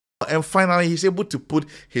and finally he's able to put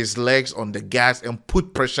his legs on the gas and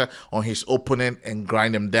put pressure on his opponent and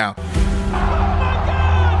grind him down.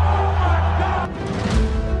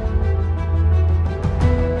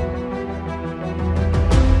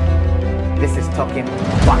 This is Talking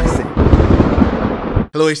Boxing.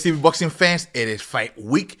 Hello HTV boxing fans, it is fight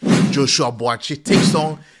week. Joshua Buatsi takes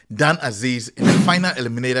on Dan Azeez in the final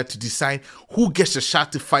eliminator to decide who gets a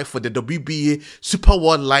shot to fight for the WBA Super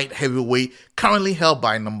World Light Heavyweight, currently held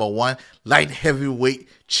by #1 light heavyweight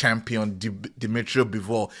champion Dimitri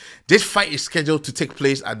Bivol. This fight is scheduled to take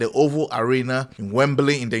place at the Oval Arena in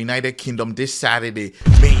Wembley in the United Kingdom this Saturday.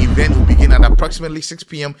 Main event will begin at approximately 6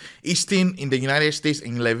 p.m. Eastern in the United States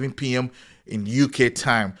and 11 p.m. in UK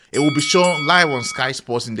time. It will be shown live on Sky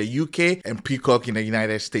Sports in the UK and Peacock in the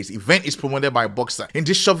United States. Event is promoted by Boxer. In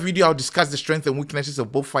this short video, I'll discuss the strengths and weaknesses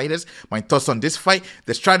of both fighters, my thoughts on this fight,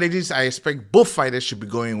 the strategies I expect both fighters should be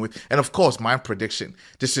going with, and of course, my prediction.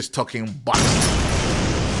 This is Talking Boxing.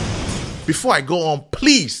 Before I go on,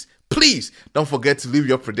 please don't forget to leave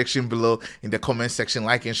your prediction below in the comment section.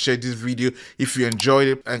 Like and share this video if you enjoyed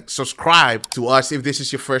it, and subscribe to us if this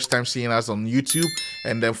is your first time seeing us on YouTube,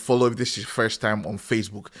 and then follow if this is your first time on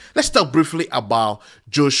Facebook. Let's talk briefly about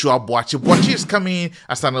Joshua Buatsi. Buatsi is coming in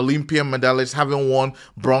as an Olympian medalist, having won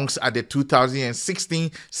bronze at the 2016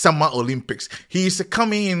 Summer Olympics. He is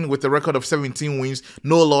coming in with a record of 17 wins,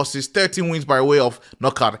 no losses, 13 wins by way of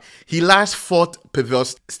knockout. He last fought Pavel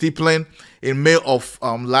Stiplen in May of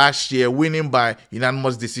last year, winning by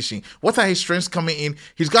unanimous decision. What are his strengths coming in?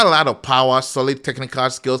 He's got a lot of power, solid technical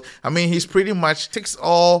skills. I mean, he's pretty much ticks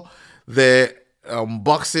all the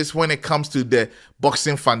boxes when it comes to the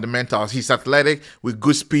boxing fundamentals. He's athletic with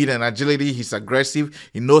good speed and agility. He's aggressive.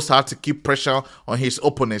 He knows how to keep pressure on his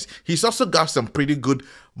opponents. He's also got some pretty good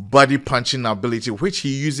body punching ability, which he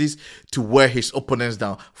uses to wear his opponents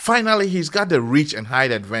down. Finally, he's got the reach and height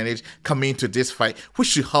advantage coming into this fight, which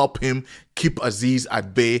should help him keep Azeez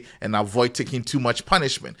at bay and avoid taking too much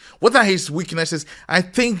punishment. What are his weaknesses? I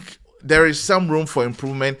think there is some room for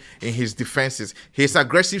improvement in his defenses. His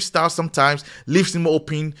aggressive style sometimes leaves him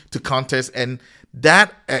open to contest, and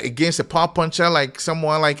that against a power puncher like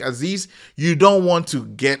someone like Azeez, you don't want to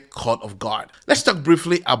get caught off guard. Let's talk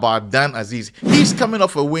briefly about Dan Azeez. He's coming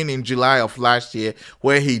off a win in July of last year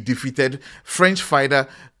where he defeated French fighter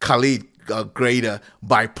Khalid Grader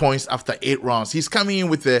by points after 8 rounds. He's coming in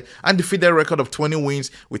with an undefeated record of 20 wins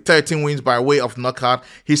with 13 wins by way of knockout.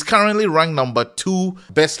 He's currently ranked #2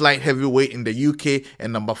 best light heavyweight in the UK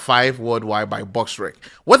and #5 worldwide by BoxRec.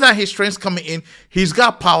 What are his strengths coming in? He's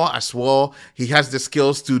got power as well. He has the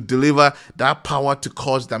skills to deliver that power to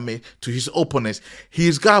cause damage to his opponents.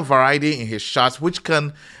 He's got variety in his shots, which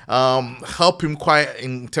can help him quite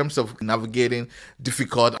in terms of navigating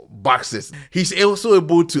difficult boxes. He's also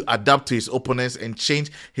able to adapt to his opponents and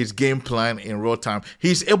change his game plan in real time.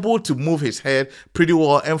 He's able to move his head pretty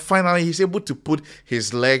well, and finally he's able to put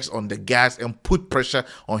his legs on the gas and put pressure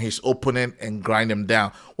on his opponent and grind him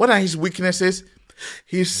down. What are his weaknesses?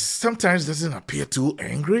 He sometimes doesn't appear too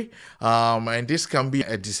angry, and this can be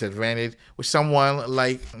a disadvantage with someone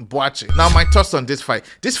like Buatsi. Now, my thoughts on this fight.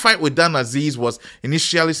 This fight with Dan Azeez was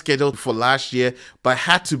initially scheduled for last year, but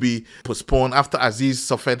had to be postponed after Azeez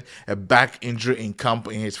suffered a back injury in camp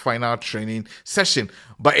in his final training session.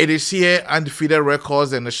 But it is here, undefeated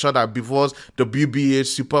records and a shot at Bivol's WBA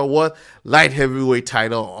Super World Light Heavyweight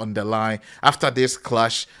title on the line. After this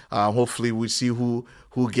clash, hopefully we'll see who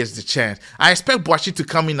gets the chance. I expect Buatsi to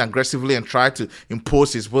come in aggressively and try to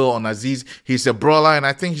impose his will on Azeez. He's a brawler, and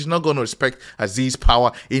I think he's not going to respect Azeez's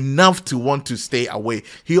power enough to want to stay away.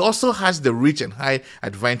 He also has the reach and height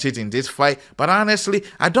advantage in this fight, but honestly,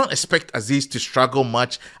 I don't expect Azeez to struggle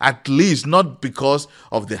much, at least not because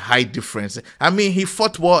of the height difference. I mean, he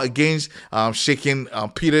fought well against Shaken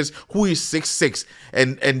Peters, who is 6'6",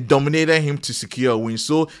 and dominated him to secure a win,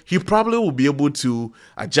 so he probably will be able to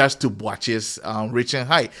adjust to Buatsi's reach and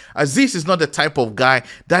height. Azeez is not the type of guy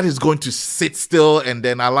that is going to sit still and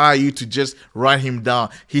then allow you to just run him down.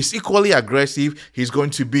 He's equally aggressive. He's going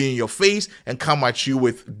to be in your face and come at you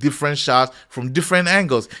with different shots from different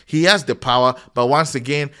angles. He has the power, but once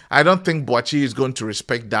again, I don't think Buatsi is going to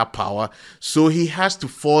respect that power, so he has to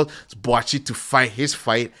force Buatsi to fight his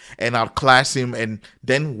fight and outclass him and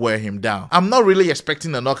then wear him down. I'm not really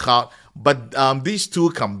expecting a knockout, but these two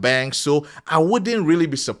can bang, so I wouldn't really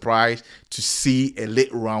be surprised to see a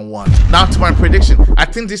late round one. Now to my prediction, I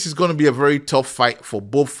think this is going to be a very tough fight for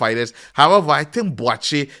both fighters. However, I think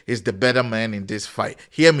Buatsi is the better man in this fight.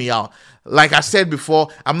 Hear me out. Like I said before,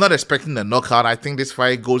 I'm not expecting a knockout. I think this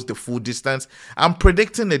fight goes the full distance. I'm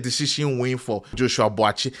predicting a decision win for Joshua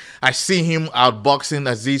Buatsi. I see him outboxing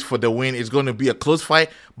Azeez for the win. It's going to be a close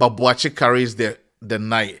fight, but Buatsi carries the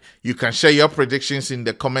night. You can share your predictions in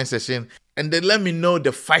the comment section, and then let me know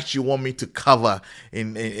the fight you want me to cover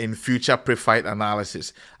in future pre-fight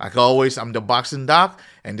analysis. Like always, I'm the Boxing Doc,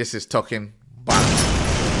 and this is Talking Boxing.